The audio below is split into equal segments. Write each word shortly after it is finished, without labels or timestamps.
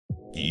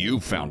You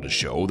found a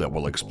show that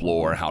will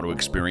explore how to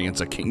experience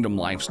a kingdom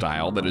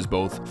lifestyle that is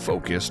both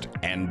focused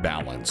and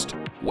balanced.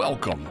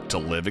 Welcome to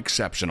Live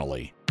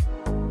Exceptionally.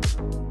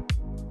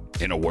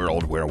 In a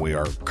world where we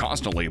are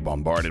constantly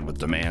bombarded with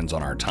demands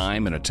on our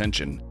time and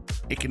attention,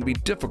 it can be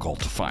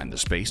difficult to find the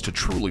space to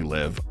truly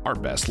live our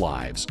best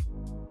lives.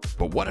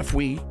 But what if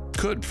we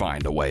could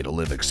find a way to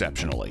live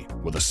exceptionally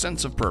with a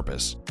sense of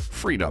purpose,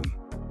 freedom,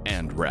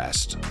 and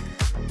rest?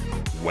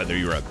 Whether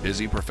you're a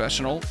busy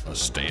professional, a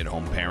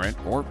stay-at-home parent,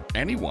 or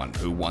anyone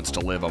who wants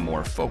to live a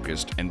more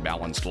focused and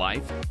balanced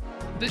life,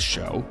 this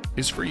show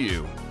is for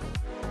you.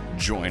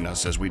 Join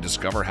us as we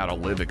discover how to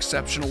live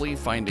exceptionally,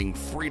 finding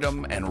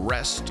freedom and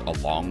rest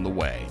along the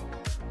way.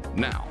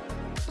 Now,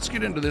 let's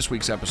get into this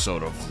week's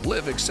episode of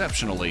Live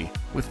Exceptionally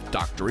with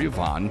Dr.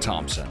 Evonne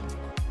Townsend.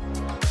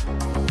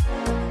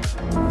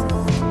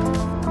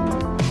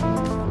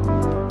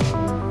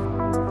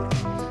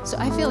 So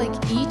I feel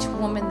like each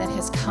woman that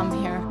has come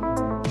here,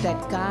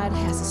 that God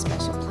has a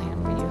special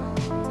plan for you,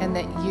 and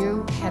that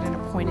you had an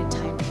appointed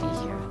time to be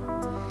here,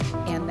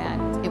 and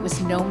that it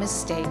was no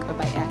mistake or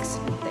by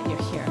accident that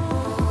you're here.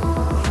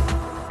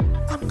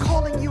 I'm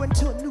calling you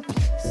into a new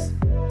place.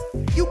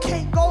 You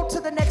can't go to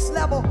the next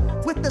level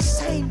with the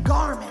same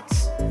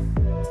garments.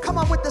 Come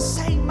on, with the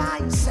same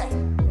mindset,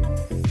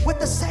 with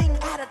the same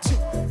attitude.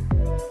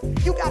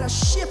 You gotta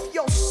shift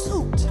your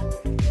suit.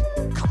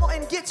 Come on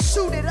and get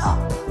suited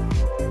up.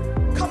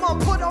 Come on,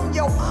 put on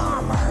your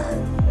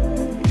armor.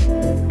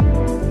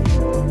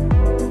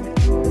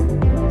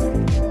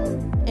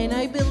 And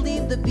I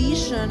believe the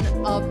vision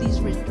of this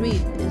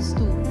retreat is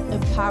to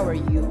empower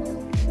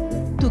you,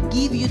 to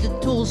give you the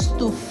tools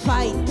to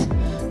fight,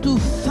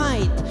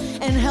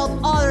 and help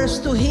others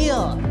to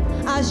heal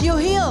as you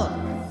heal.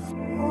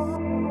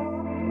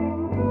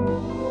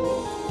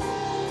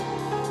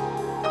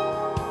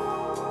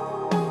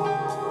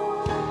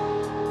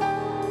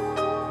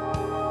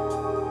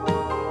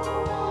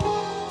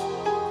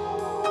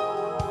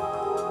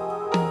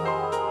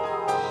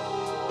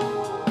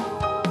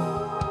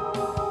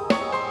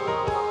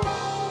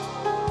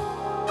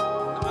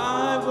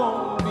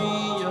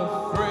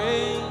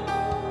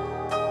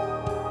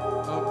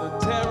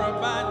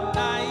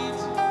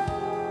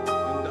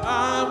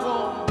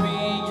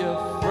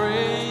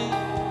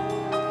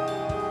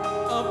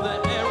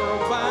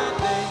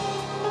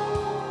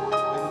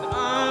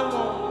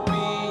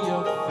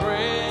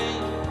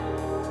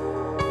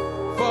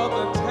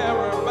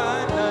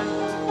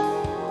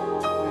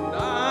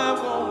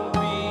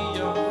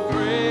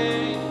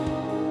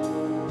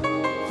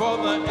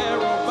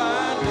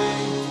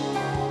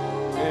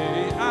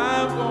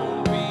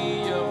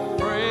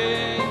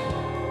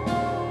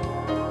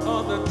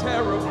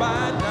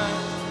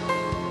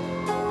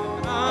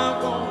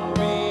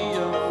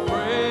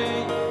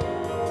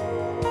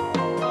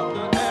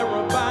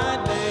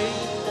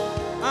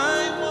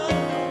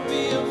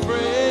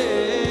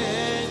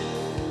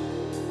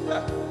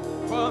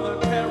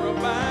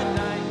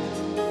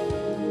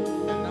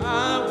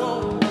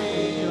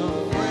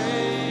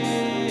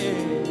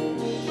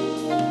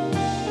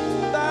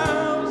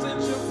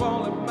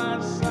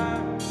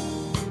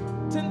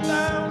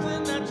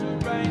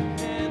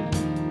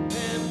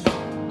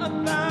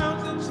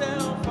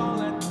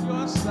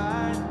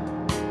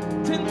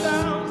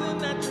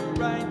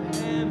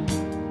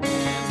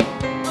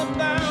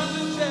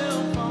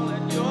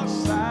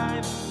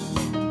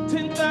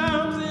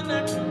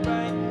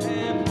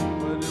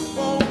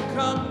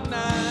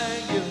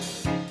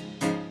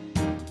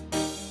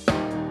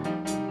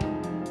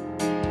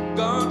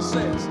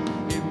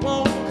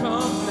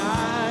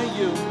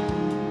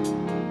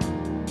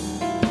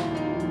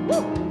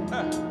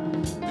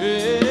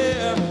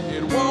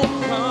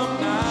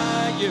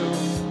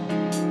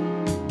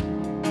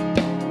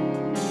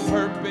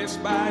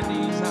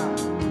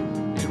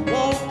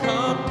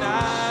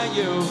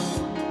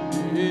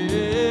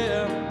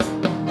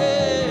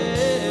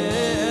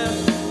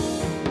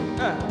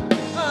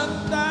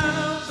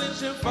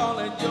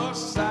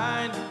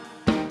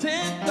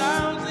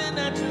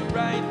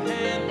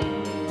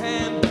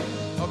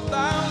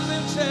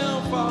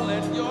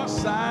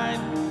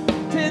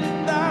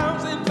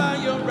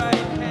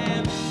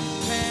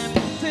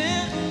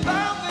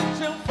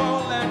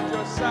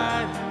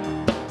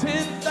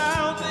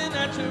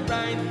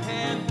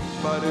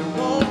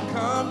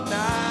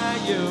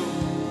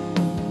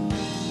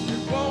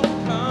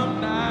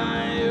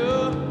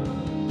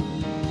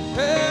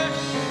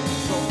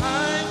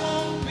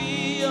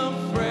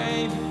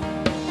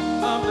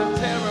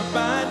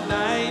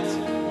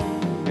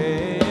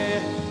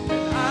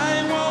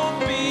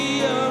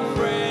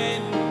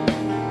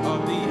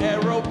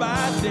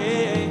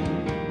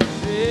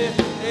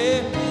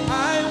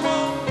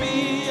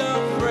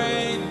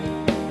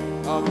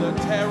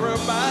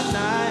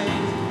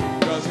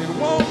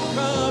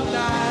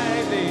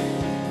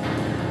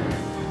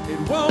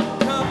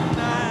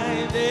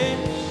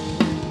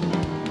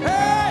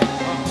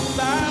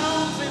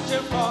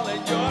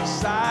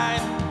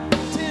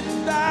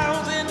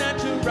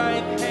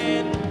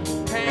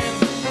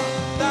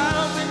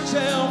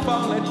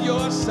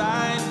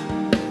 side,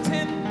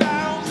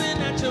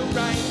 10,000 at your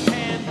right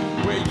hand.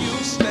 Where you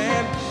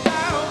stand,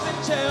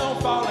 1,000 shall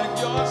fall at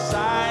your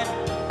side,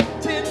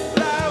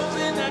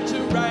 10,000 at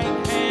your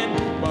right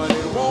hand, but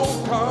it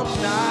won't come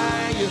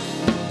nigh you.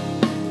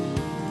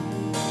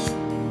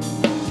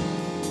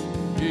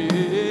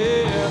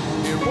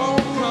 Yeah, it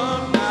won't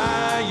come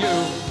nigh you.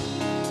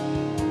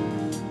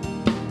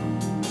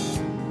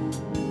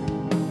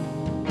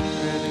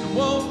 And it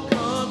won't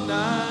come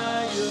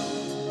nigh you.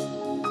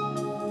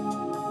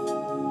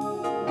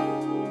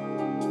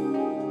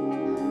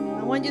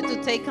 I want you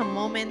to take a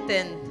moment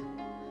and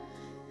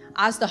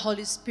ask the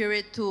Holy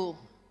Spirit to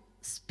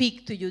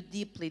speak to you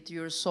deeply, to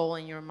your soul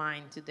and your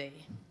mind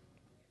today.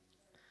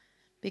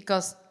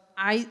 Because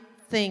I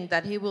think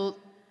that He will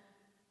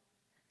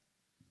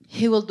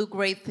do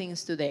great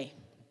things today.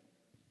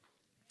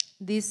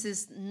 This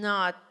is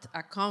not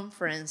a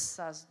conference,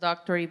 as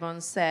Dr.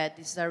 Evonne said,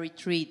 it's a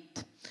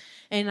retreat.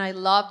 And I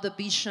love the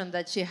vision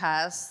that she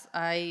has.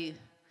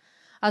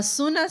 As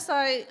soon as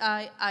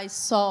I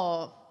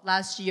saw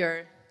last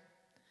year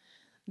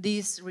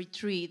this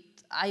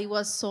retreat, I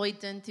was so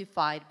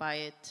identified by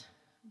it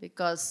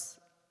because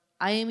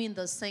I am in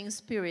the same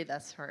spirit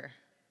as her.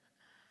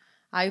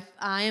 I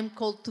am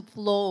called to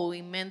flow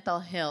in mental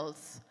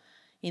health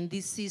in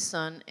this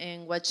season,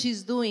 and what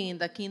she's doing in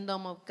the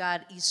kingdom of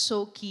God is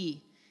so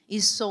key,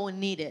 is so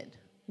needed.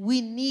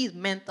 We need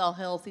mental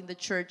health in the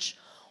church.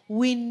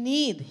 We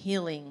need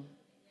healing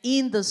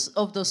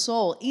of the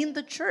soul in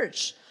the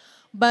church,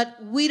 but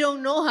we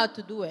don't know how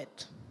to do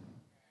it.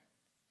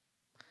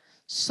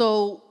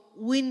 So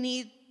we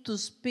need to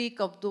speak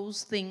of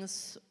those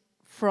things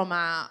from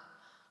a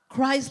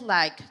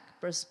Christ-like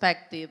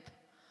perspective,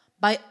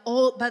 but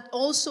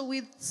also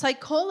with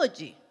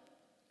psychology.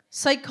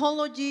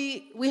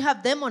 Psychology, we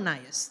have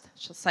demonized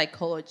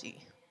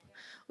psychology.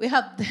 We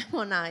have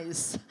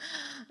demonized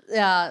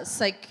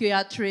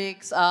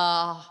psychiatrics,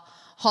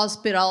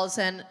 hospitals,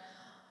 and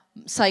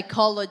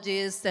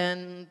psychologists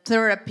and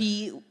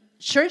therapy.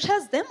 Church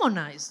has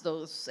demonized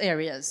those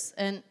areas,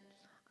 and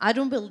I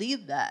don't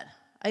believe that.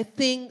 I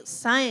think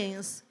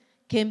science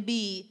can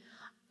be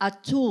a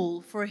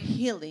tool for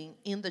healing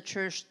in the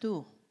church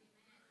too.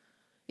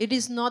 It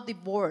is not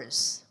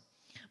divorce,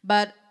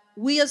 but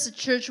we as a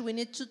church, we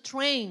need to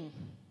train.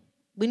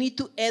 We need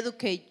to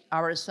educate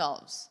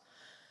ourselves.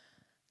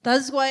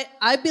 That's why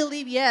I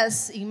believe,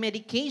 yes, in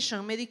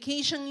medication.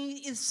 Medication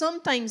is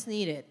sometimes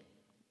needed,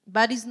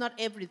 but it's not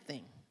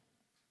everything.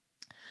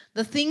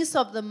 The things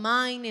of the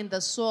mind and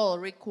the soul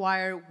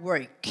require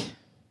work,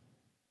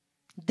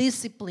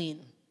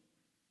 discipline,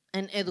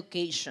 and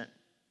education.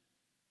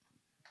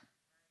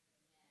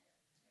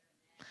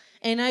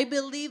 And I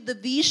believe the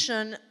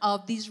vision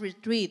of this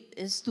retreat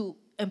is to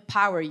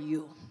empower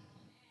you.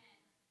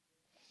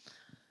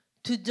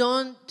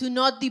 To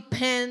not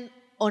depend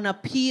on a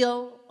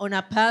pill, on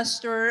a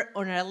pastor,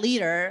 on a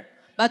leader,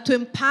 but to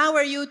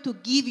empower you, to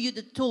give you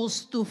the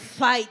tools to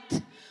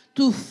fight,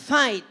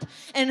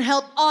 and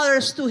help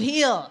others to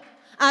heal.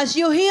 As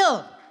you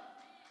heal.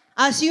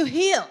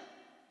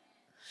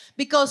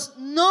 Because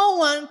no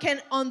one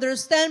can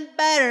understand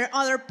better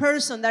other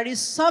person that is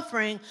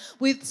suffering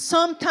with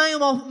some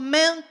type of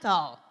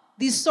mental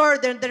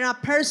disorder than a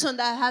person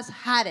that has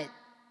had it.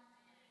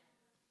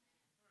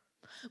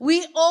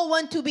 We all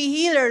want to be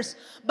healers,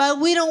 but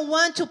we don't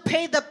want to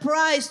pay the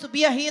price to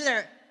be a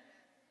healer.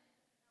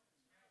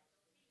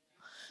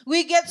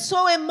 We get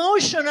so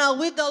emotional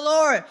with the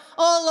Lord.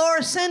 Oh,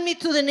 Lord, send me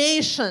to the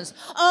nations.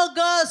 Oh,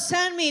 God,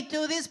 send me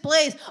to this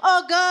place.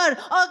 Oh, God,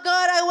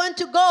 I want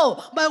to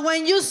go. But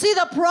when you see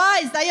the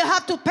price that you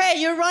have to pay,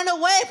 you run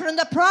away from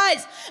the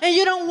price, and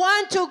you don't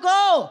want to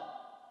go.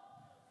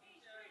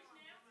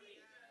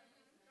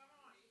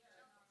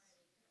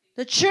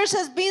 The church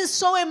has been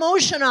so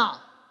emotional.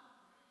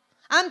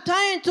 I'm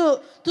trying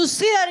to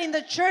see that in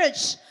the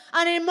church.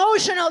 An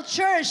emotional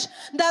church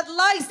that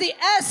likes the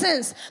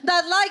essence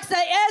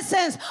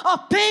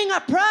of paying a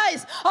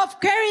price, of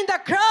carrying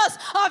the cross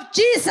of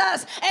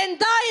Jesus and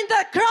dying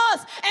the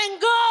cross and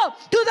go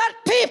to that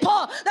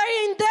people that are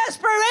in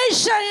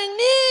desperation and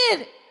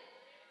need.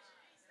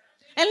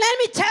 And let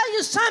me tell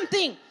you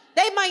something.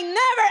 They might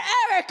never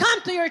ever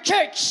come to your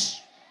church.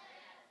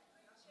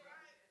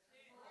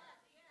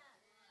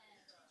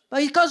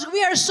 But because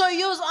we are so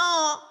used,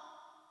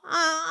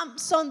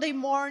 Sunday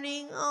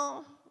morning,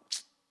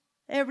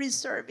 every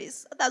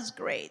service, that's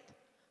great.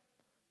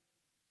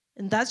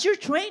 And that's your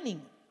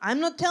training. I'm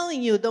not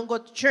telling you don't go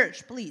to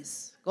church,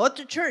 please. Go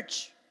to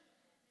church.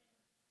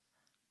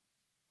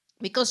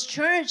 Because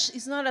church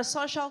is not a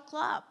social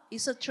club.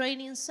 It's a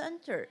training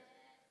center.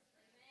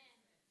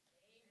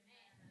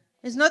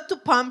 It's not to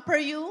pamper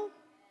you.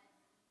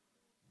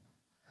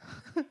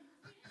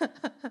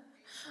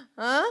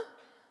 Huh?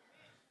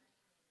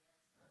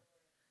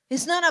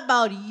 It's not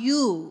about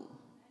you.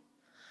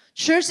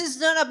 Church is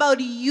not about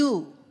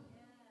you.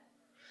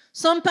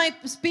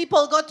 Sometimes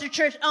people go to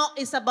church,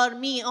 it's about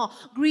me.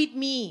 Greet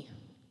me.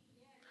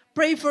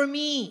 Pray for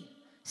me.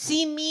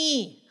 See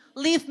me.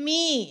 Lift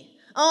me.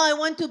 Oh, I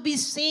want to be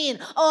seen.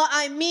 Oh,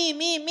 me.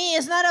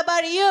 It's not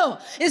about you.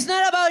 It's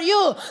not about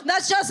you.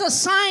 That's just a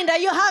sign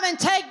that you haven't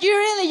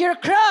taken your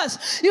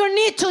cross. You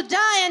need to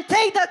die and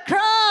take the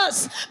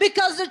cross,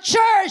 because the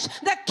church,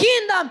 the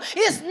kingdom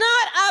is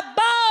not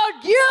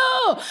about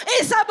you.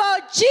 It's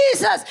about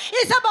Jesus.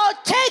 It's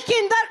about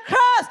taking that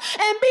cross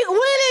and be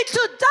willing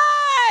to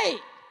die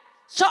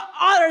so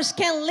others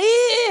can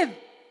live.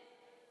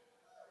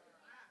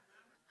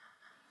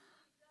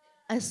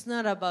 It's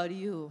not about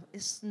you.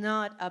 It's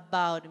not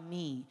about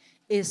me.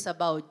 It's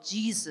about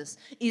Jesus.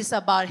 It's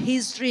about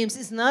his dreams.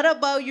 It's not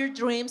about your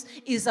dreams.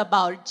 It's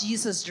about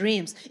Jesus'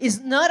 dreams. It's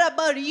not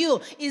about you.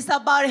 It's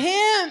about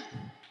him.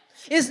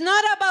 It's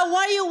not about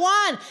what you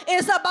want.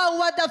 It's about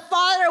what the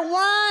Father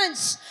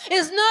wants.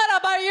 It's not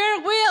about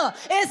your will.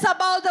 It's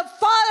about the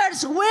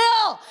Father's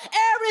will.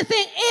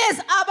 Everything is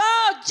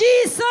about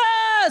Jesus.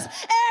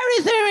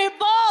 Everything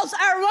revolves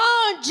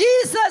around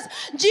Jesus.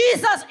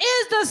 Jesus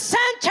is the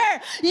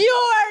center. You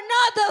are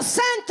not the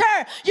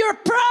center. Your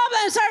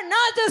problems are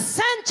not the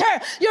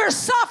center. Your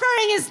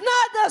suffering is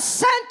not the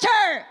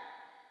center.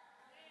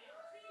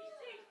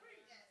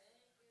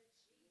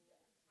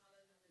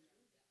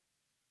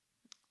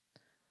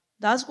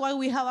 That's why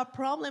we have a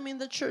problem in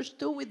the church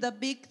too with the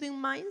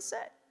victim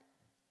mindset.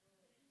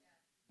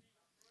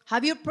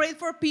 Have you prayed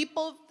for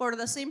people for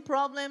the same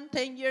problem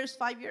 10 years,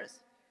 5 years?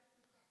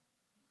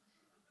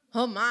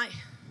 Oh my.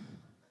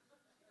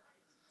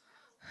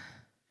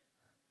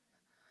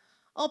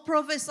 Oh,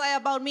 prophesy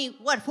about me.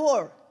 What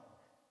for?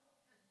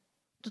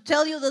 To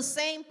tell you the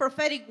same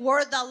prophetic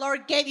word the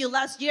Lord gave you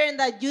last year and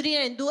that you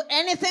didn't do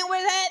anything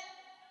with it?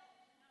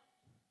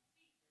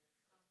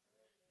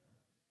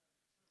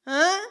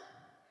 Huh?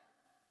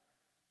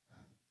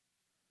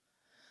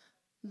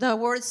 The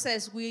word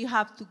says we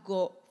have to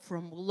go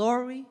from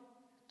glory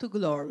to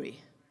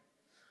glory.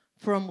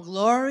 From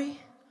glory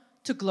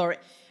to glory.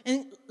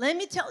 And let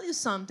me tell you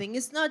something.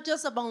 It's not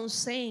just about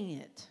saying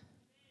it.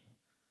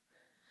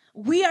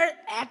 We are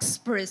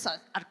experts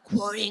at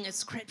quoting a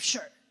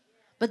scripture.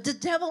 But the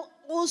devil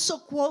also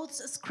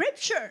quotes a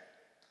scripture.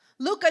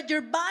 Look at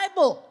your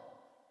Bible.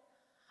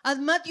 At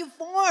Matthew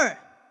 4.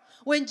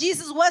 When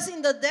Jesus was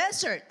in the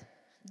desert,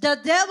 the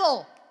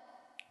devil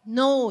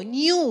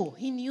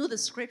he knew the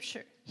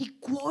scripture. He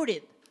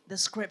quoted the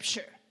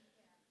scripture.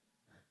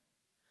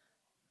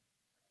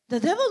 The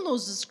devil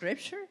knows the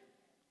scripture,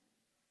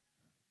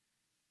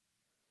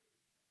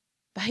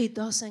 but he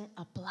doesn't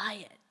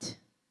apply it.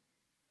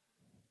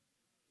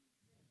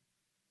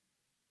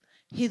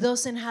 He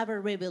doesn't have a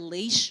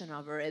revelation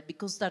over it,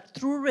 because that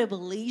true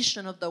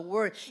revelation of the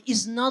word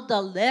is not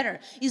the letter.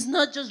 It's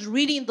not just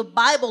reading the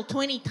Bible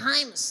 20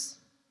 times.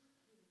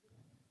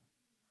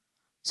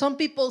 Some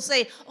people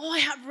say, oh, I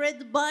have read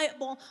the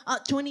Bible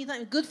 20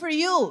 times. Good for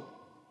you.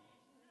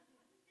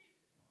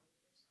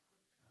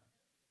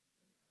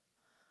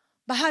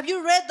 But have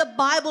you read the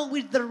Bible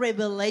with the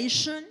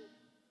revelation?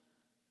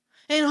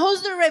 And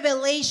who's the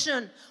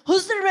revelation?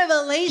 Who's the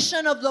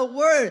revelation of the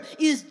word?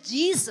 Is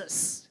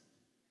Jesus.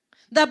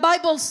 The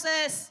Bible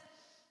says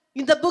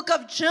in the book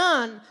of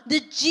John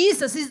that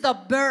Jesus is the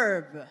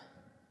verb.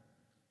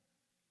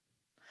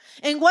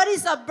 And what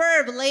is a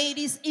verb,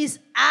 ladies? Is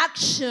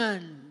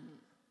action.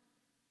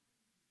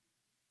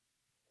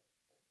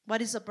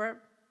 What is a verb?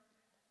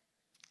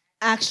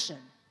 Action.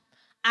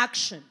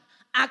 Action.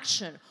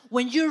 Action.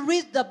 When you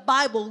read the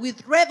Bible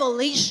with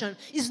revelation,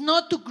 it's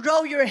not to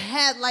grow your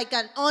head like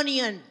an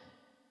onion.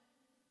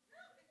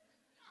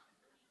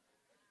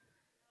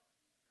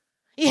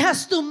 It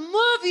has to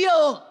move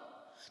you,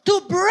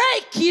 to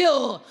break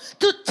you,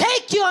 to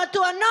take you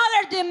into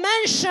another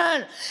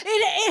dimension.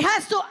 It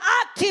has to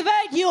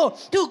activate you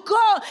to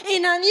go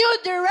in a new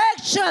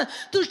direction,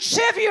 to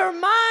shift your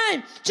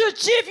mind, to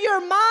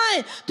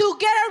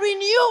get a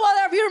renewal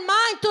of your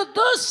mind, to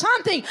do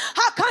something.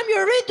 How come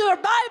you read your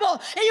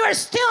Bible and you are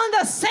still in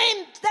the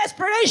same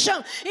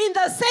desperation, in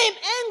the same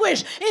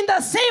anguish, in the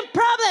same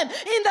problem,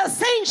 in the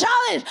same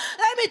challenge?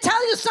 Let me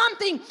tell you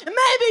something.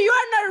 Maybe you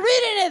are not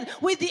reading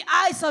it with the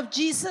eyes of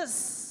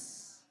Jesus.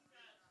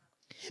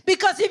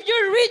 Because if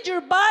you read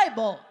your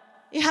Bible,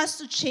 it has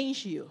to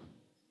change you.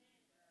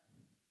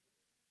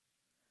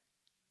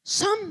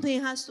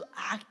 Something has to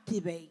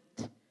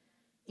activate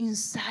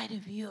inside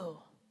of you.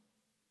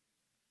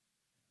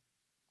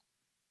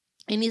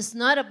 And it's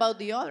not about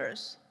the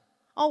others.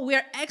 Oh, we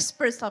are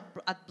experts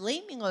at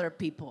blaming other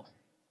people.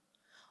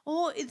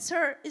 Oh, it's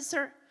her.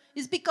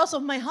 It's because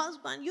of my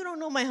husband. You don't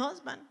know my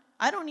husband.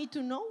 I don't need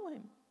to know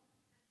him.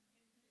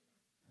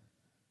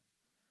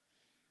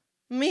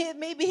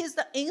 Maybe he's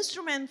the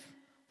instrument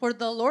for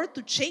the Lord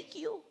to shake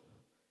you,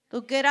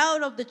 to get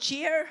out of the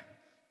chair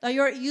that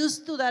you're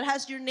used to that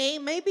has your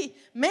name. Maybe,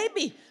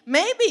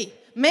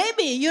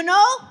 you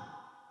know?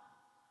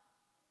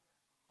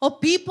 Or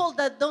people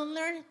that don't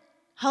learn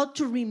how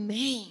to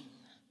remain.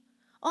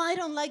 Oh, I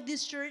don't like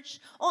this church.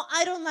 Oh,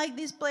 I don't like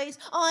this place.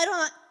 Oh, I don't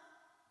like.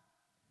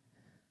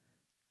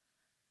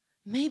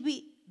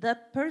 Maybe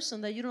that person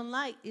that you don't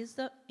like is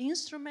the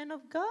instrument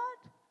of God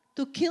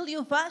to kill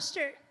you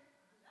faster.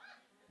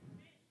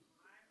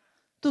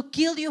 to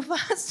kill you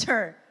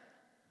faster.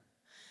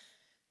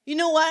 You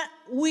know what?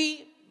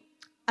 We,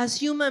 as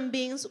human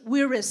beings,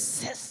 we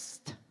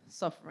resist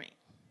suffering.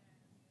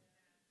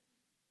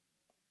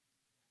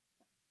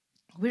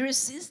 We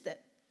resist it.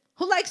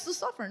 Who likes to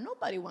suffer?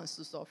 Nobody wants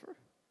to suffer.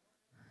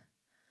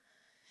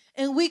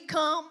 And we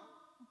come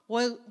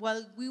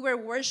while we were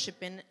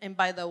worshiping, and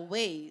by the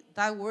way,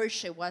 that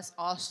worship was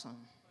awesome.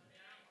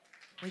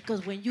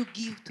 Because when you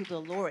give to the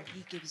Lord,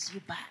 He gives you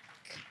back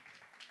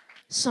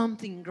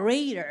something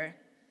greater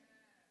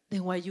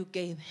than what you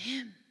gave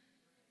Him.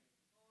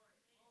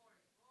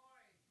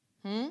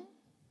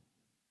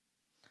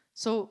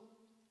 So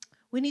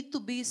we need to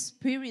be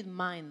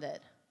spirit-minded,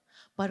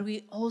 but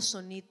we also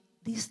need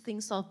these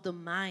things of the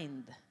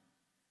mind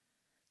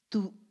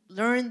to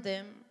learn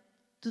them,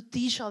 to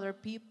teach other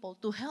people,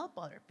 to help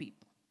other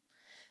people.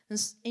 And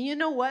you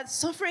know what?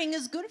 Suffering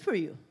is good for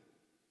you.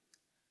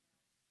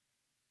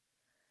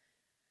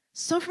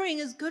 Suffering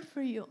is good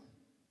for you.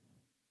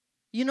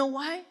 You know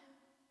why?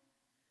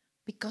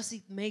 Because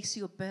it makes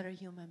you a better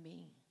human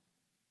being.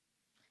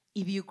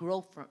 If you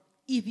grow from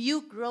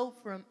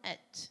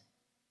it.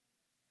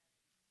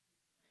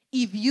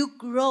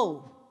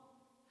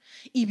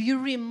 If you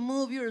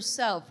remove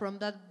yourself from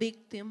that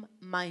victim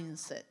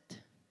mindset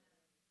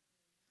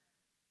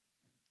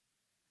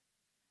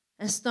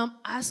and stop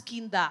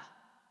asking that,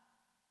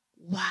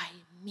 why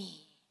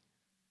me?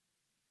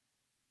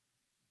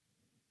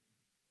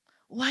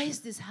 Why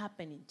is this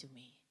happening to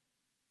me?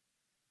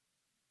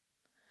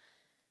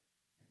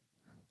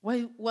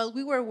 While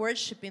we were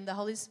worshiping, the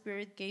Holy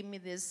Spirit gave me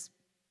this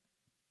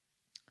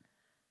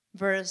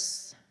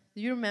verse.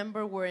 Do you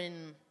remember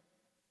when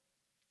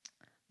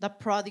the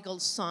prodigal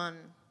son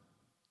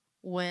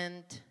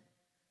went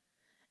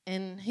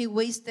and he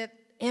wasted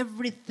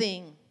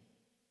everything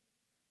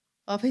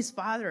of his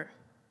father?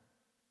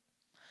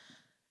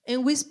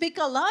 And we speak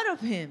a lot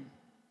of him,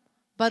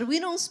 but we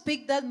don't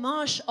speak that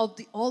much of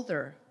the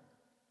older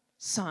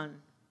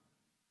son.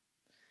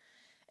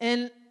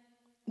 And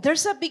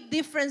there's a big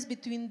difference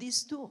between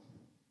these two.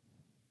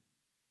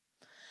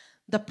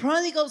 The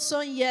prodigal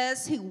son,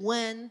 yes, he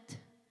went,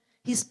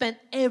 he spent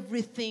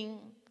everything.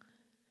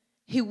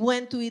 He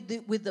went to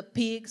eat with the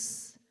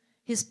pigs.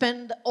 He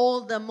spent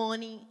all the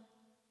money.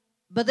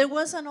 But there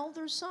was an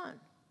older son.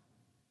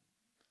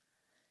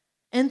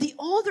 And the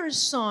older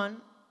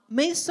son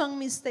made some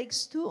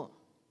mistakes too.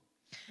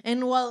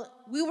 And while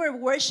we were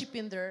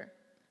worshiping there,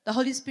 the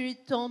Holy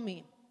Spirit told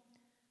me,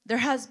 there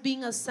has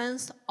been a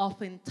sense of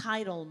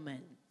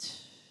entitlement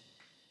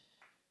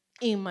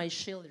in my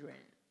children.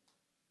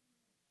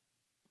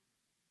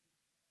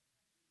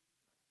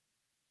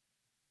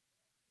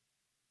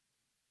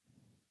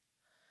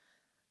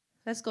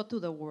 Let's go to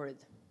the word.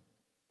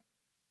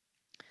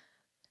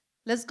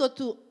 Let's go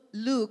to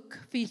Luke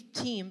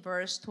 15,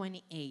 verse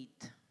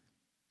 28.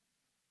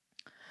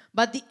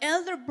 But the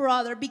elder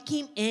brother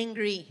became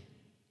angry.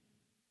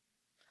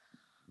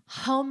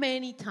 How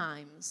many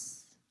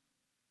times?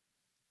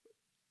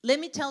 Let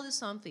me tell you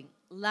something.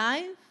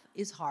 Life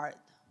is hard.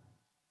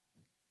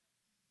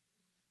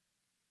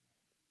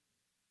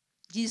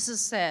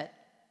 Jesus said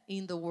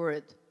in the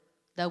word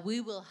that we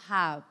will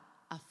have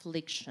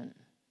affliction.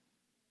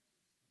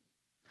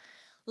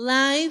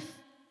 Life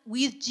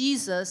with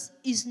Jesus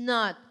is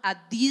not a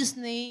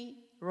Disney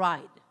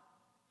ride.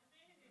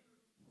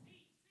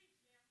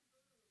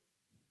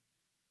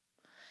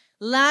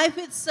 Life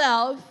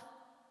itself,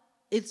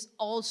 it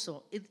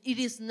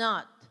is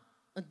not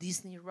a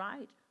Disney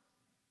ride.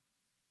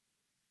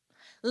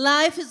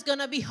 Life is going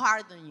to be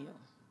hard on you.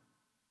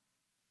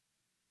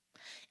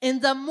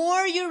 And the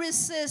more you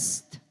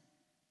resist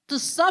to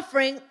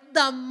suffering,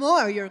 the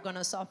more you're going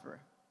to suffer.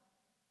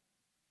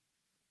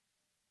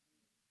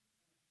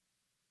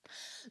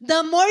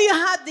 The more you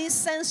have this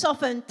sense of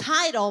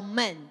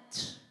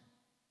entitlement,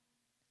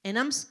 and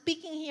I'm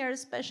speaking here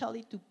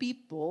especially to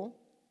people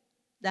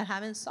that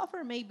haven't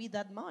suffered maybe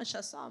that much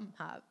as some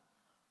have,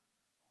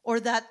 or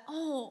that,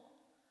 oh,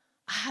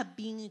 I have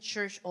been in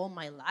church all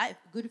my life.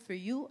 Good for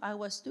you. I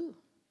was too.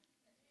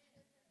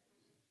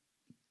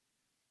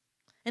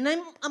 And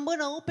I'm going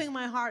to open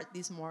my heart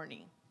this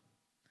morning,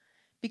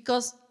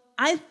 because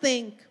I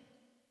think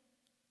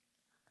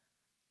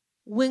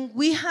when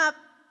we have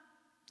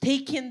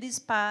taken this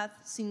path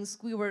since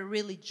we were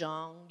really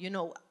young,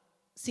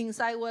 since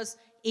I was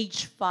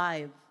age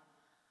 5,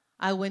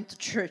 I went to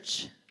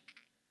church.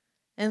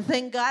 And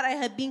thank God I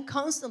had been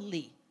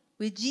constantly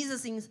with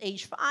Jesus since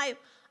age 5.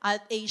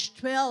 At age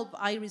 12,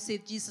 I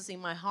received Jesus in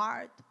my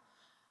heart.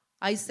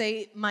 I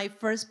say my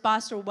first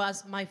pastor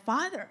was my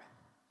father.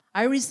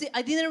 I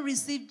didn't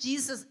receive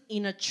Jesus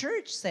in a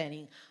church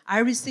setting. I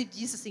received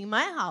Jesus in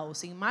my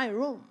house, in my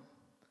room.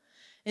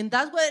 And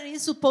that's what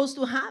is supposed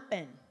to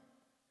happen.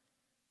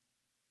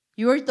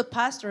 You're the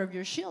pastor of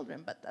your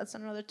children, but that's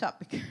another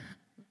topic.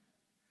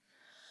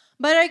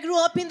 But I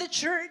grew up in the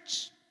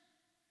church.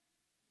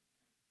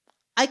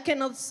 I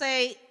cannot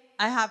say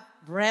I have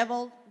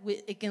rebelled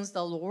against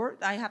the Lord.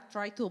 I have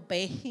tried to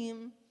obey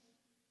Him.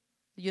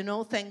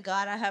 Thank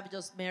God I have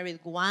just married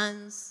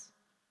once.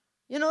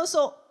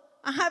 So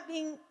I have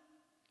been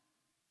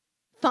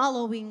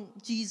following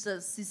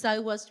Jesus since I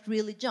was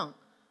really young.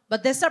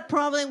 But there's a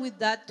problem with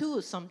that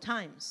too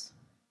sometimes.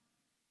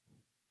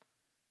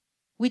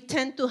 We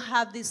tend to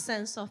have this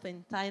sense of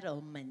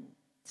entitlement.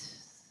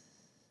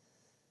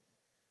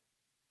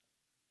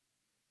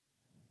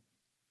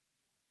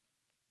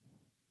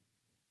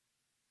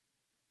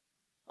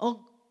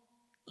 Oh,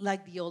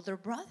 like the older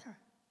brother.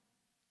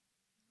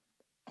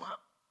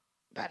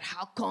 But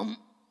how come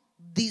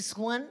this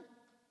one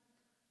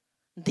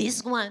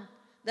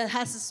that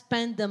has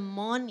spent the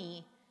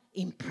money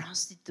in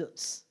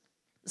prostitutes,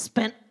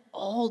 spent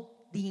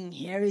all the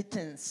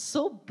inheritance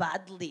so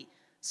badly,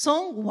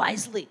 so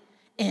unwisely,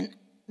 and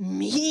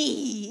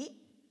me,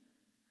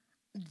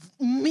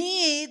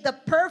 the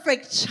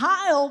perfect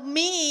child,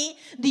 me,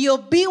 the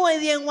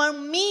obedient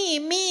one,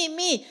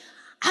 me,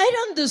 I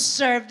don't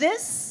deserve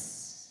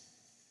this.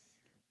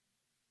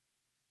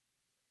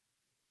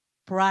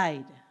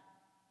 Pride.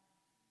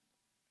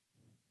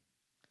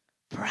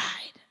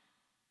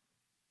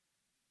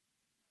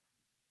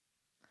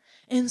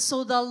 And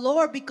so the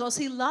Lord, because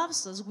He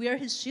loves us, we are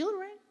His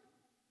children.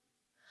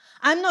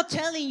 I'm not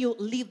telling you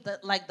live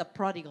like the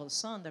prodigal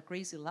son, the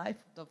crazy life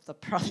of the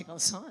prodigal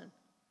son.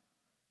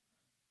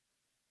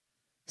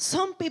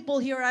 Some people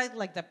here act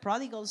like the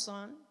prodigal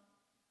son,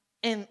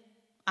 and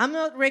I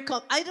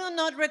do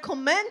not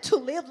recommend to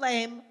live like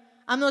him.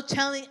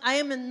 I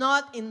am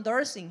not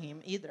endorsing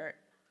him either.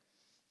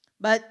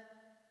 But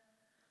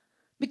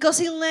because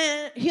he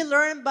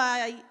learned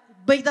by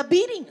the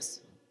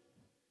beatings.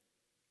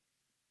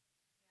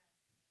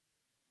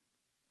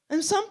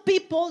 And some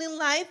people in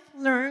life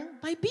learn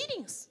by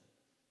beatings,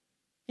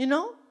 you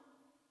know?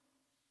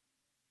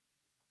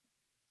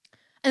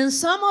 And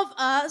some of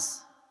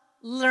us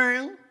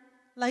learn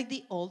like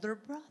the older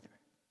brother.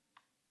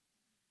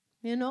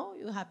 You know,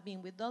 you have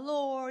been with the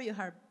Lord,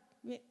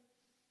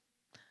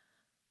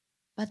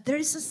 but there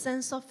is a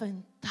sense of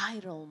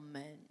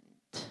entitlement.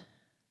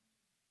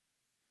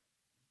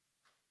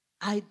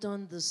 I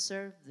don't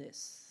deserve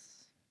this.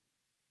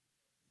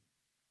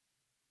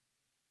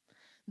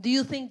 Do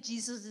you think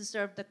Jesus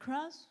deserved the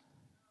cross?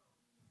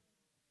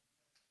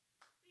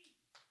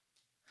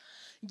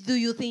 Do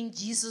you think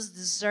Jesus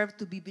deserved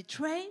to be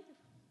betrayed?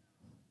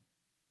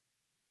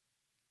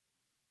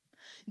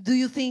 Do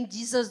you think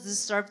Jesus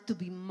deserved to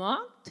be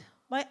mocked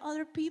by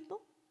other people?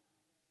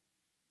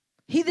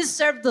 He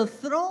deserved the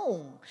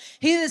throne.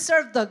 He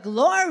deserved the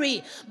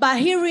glory. But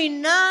He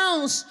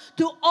renounced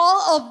to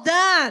all of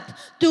that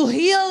to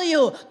heal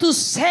you, to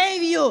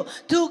save you,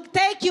 to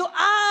take you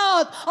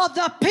out of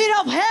the pit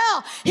of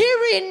hell. He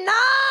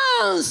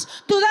renounced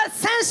to that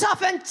sense of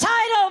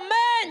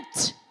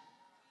entitlement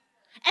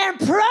and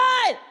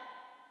pride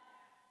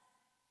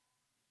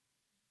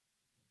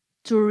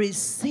to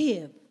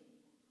receive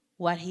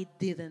what He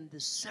didn't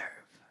deserve.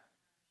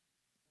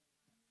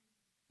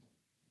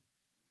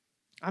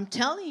 I'm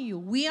telling you,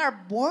 we are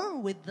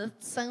born with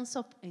that sense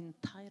of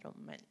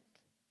entitlement.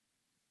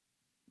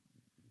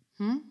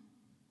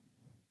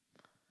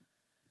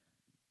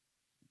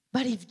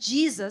 But if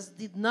Jesus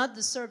did not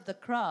deserve the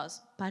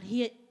cross, but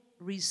He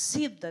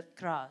received that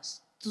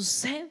cross to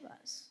save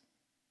us.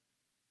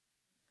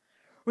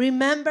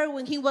 Remember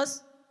when He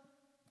was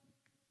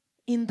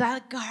in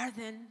that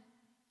garden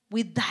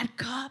with that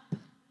cup?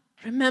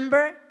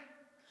 Remember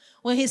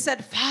when He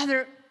said,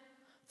 Father,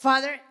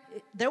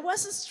 there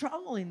was a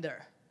struggle in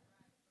there.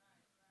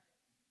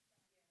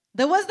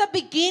 That was the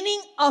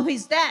beginning of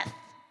His death.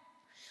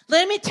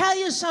 Let me tell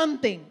you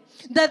something.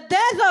 The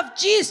death of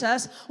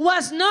Jesus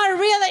was not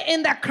really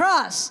in the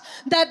cross.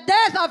 The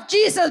death of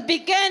Jesus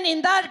began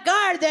in that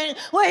garden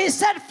where He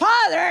said,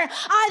 Father,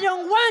 I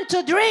don't want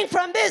to drink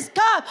from this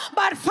cup,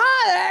 but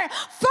Father,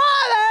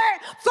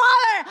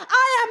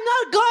 I am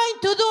not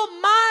going to do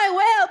my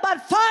will,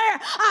 but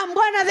Father, I'm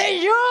going to do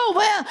your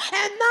will, and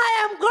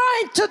I am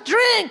going to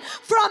drink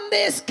from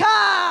this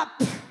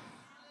cup.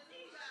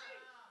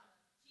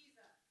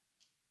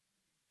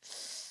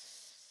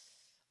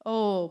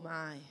 Oh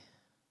my.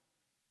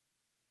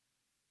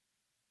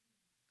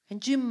 Can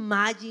you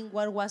imagine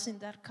what was in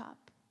that cup?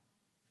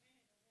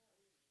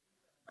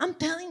 I'm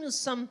telling you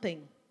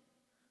something.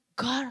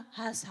 God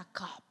has a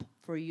cup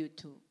for you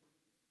too.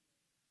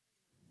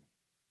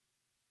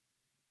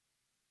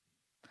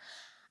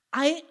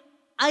 I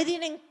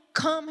didn't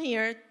come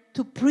here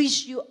to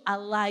preach you a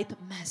light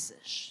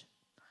message.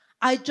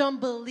 I don't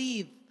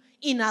believe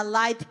in a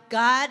light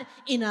God,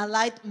 in a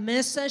light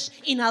message,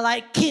 in a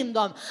light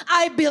kingdom.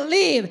 I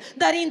believe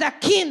that in the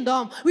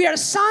kingdom we are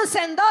sons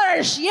and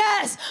daughters,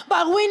 yes,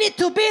 but we need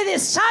to be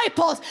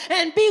disciples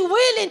and be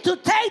willing to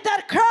take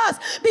that cross,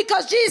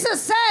 because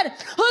Jesus said,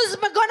 who's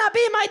going to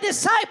be my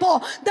disciple?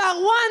 The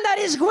one that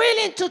is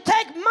willing to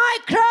take my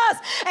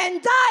cross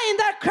and die in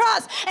that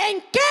cross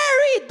and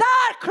carry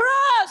that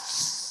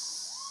cross.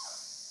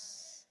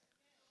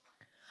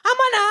 I'm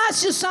going to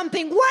ask you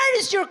something. Where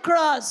is your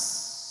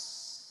cross?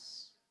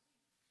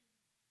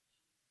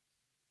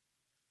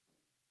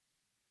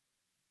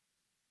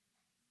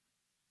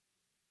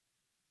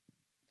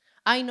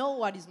 I know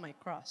what is my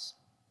cross.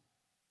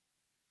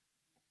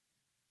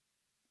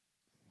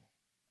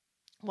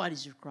 What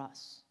is your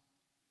cross?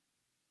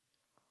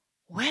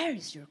 Where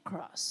is your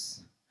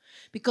cross?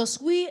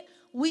 Because we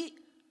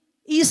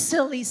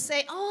easily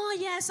say, oh,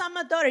 yes, I'm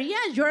a daughter.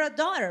 Yes, you're a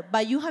daughter.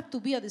 But you have to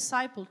be a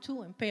disciple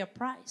too and pay a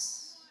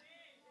price.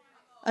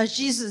 As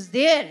Jesus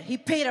did. He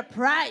paid a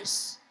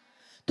price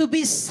to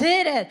be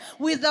seated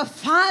with the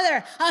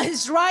Father at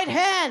his right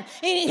hand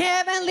in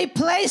heavenly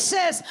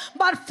places.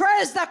 But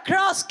first the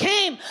cross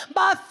came.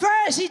 But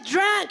first he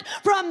drank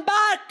from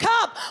that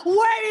cup.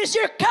 Where is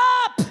your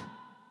cup?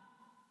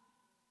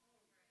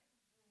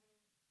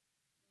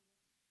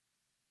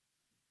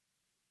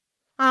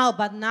 Oh,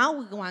 but now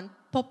we want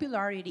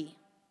popularity.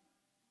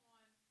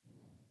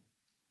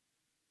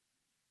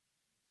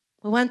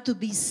 We want to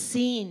be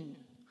seen.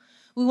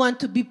 We want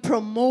to be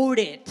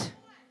promoted.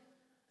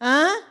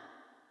 Huh?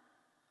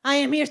 I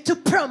am here to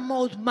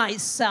promote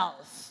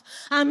myself.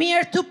 I'm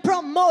here to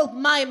promote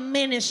my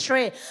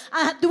ministry.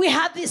 We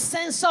have this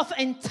sense of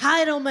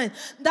entitlement,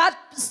 that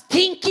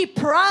stinky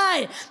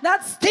pride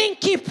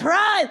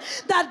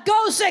that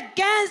goes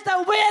against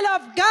the will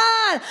of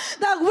God.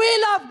 The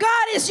will of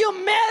God is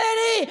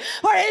humility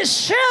for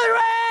his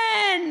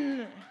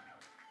children.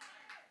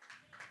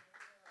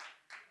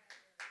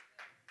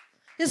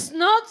 It's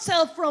not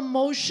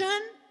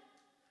self-promotion.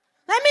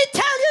 Let me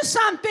tell you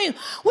something.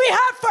 We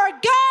have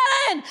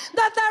forgotten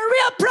that the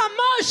real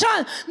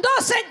promotion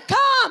doesn't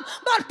come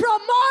but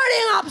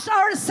promoting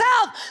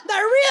ourselves. The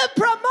real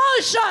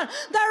promotion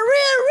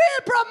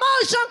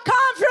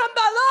comes from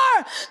the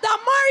Lord. The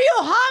more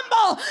you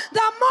humble,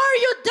 the more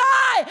you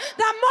die,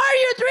 the more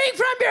you drink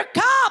from your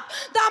cup,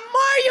 the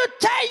more you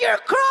take your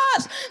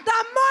cross,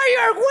 the more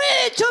you're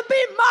willing to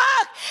be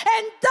mocked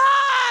and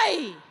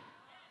die.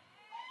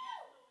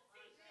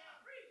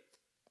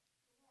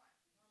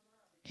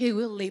 He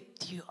will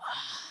lift you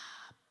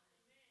up.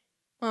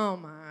 Oh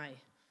my.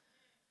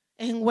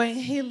 And when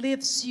he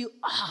lifts you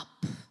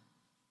up,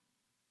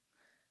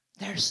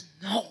 there's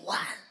no one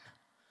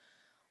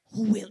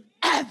who will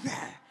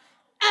ever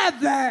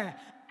have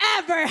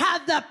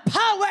the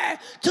power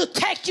to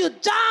take you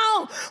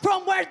down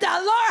from where the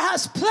Lord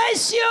has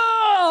placed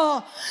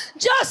you.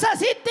 Just as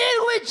he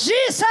did with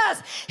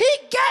Jesus, he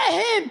gave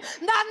him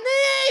the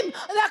name,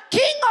 the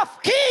King of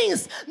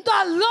Kings,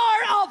 the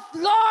Lord of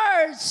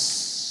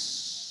Lords.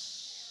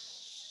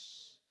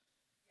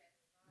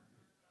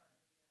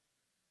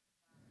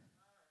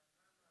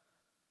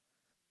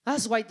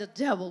 That's why the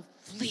devil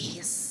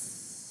flees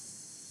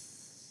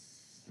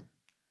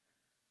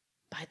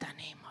by the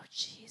name of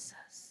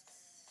Jesus.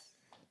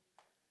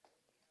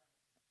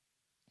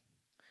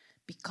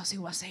 Because he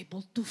was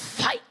able to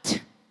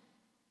fight,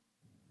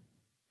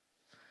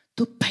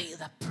 to pay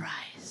the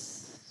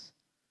price,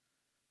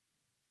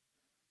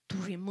 to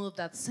remove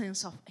that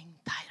sense of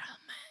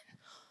entitlement.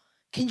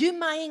 Can you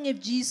imagine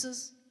if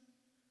Jesus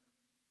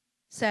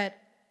said,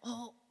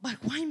 oh, but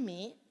why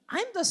me?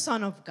 I'm the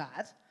Son of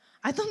God.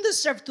 I don't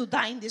deserve to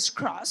die in this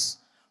cross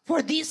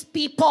for these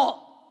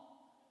people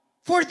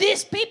who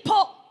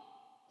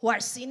are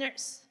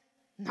sinners.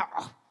 No.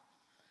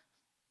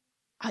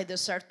 I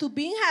deserve to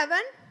be in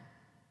heaven.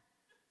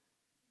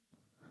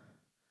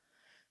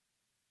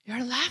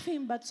 You're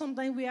laughing, but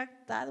sometimes we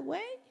act that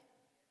way.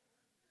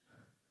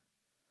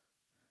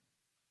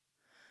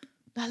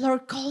 The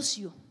Lord calls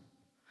you.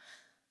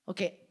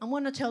 Okay, I'm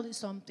going to tell you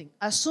something.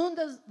 As soon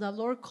as the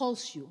Lord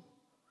calls you,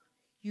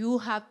 you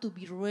have to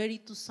be ready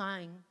to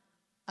sign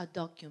a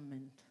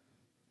document.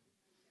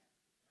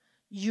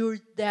 Your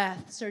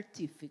death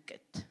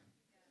certificate.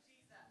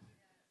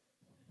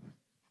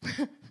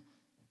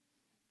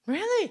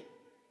 Really?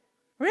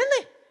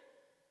 Really?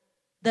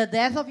 The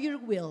death of your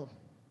will.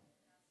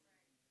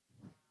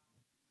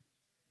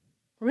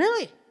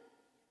 Really?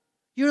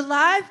 Your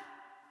life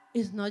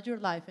is not your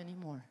life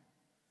anymore.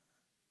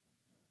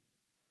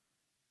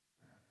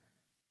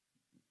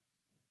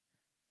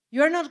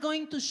 You're not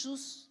going to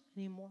choose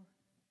anymore.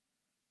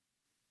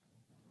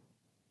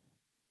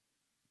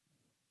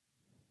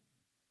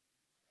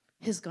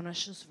 He's going to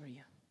choose for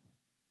you.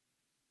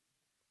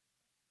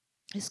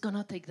 He's going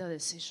to take the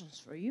decisions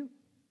for you.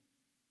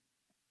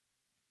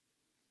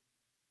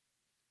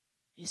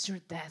 It's your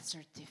death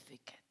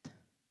certificate.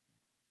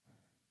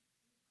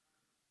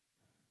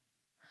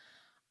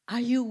 Are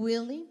you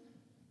willing?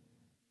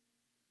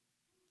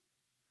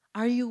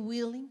 Are you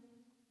willing?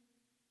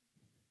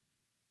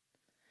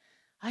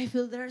 I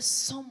feel there's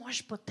so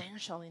much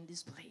potential in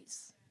this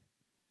place.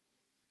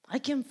 I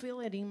can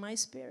feel it in my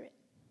spirit.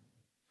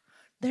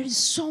 There is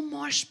so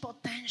much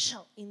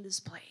potential in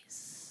this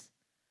place.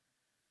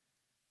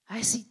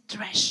 I see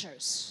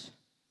treasures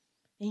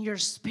in your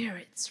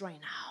spirits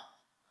right now.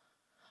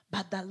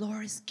 But the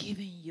Lord is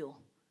giving you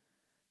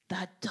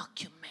that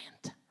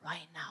document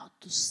right now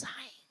to sign.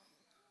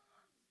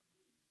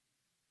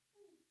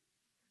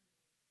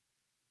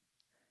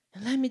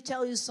 And let me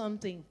tell you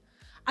something.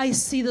 I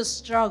see the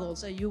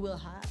struggles that you will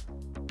have.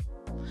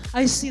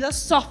 I see the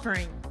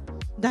suffering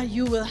that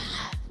you will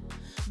have.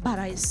 But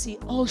I see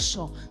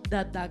also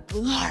that the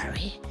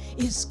glory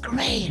is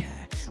greater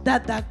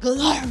that the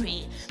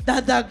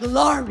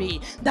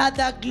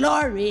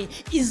glory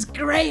is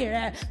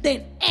greater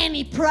than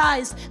any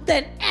price,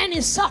 than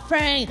any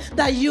suffering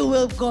that you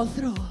will go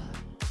through.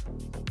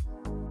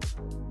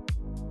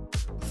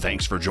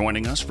 Thanks for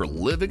joining us for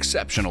Live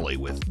Exceptionally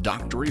with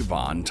Dr.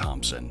 Evonne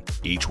Townsend.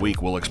 Each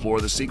week we'll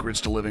explore the secrets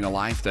to living a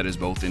life that is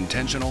both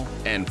intentional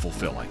and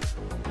fulfilling.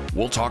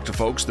 We'll talk to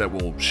folks that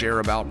will share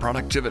about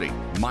productivity,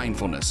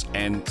 mindfulness,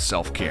 and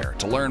self-care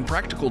to learn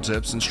practical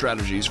tips and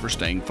strategies for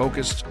staying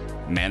focused,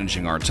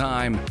 managing our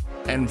time,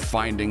 and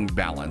finding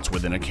balance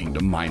within a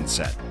kingdom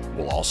mindset.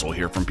 We'll also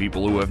hear from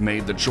people who have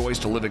made the choice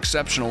to live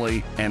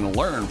exceptionally and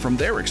learn from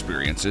their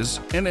experiences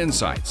and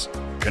insights.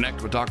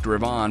 Connect with Dr.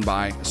 Evonne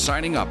by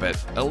signing up at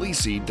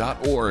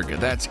elici.org.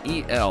 That's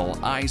ELICI.org.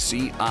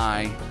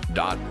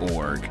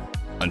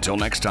 Until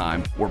next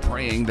time, we're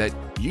praying that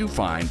you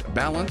find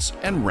balance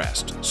and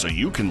rest so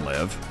you can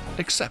live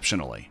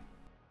exceptionally.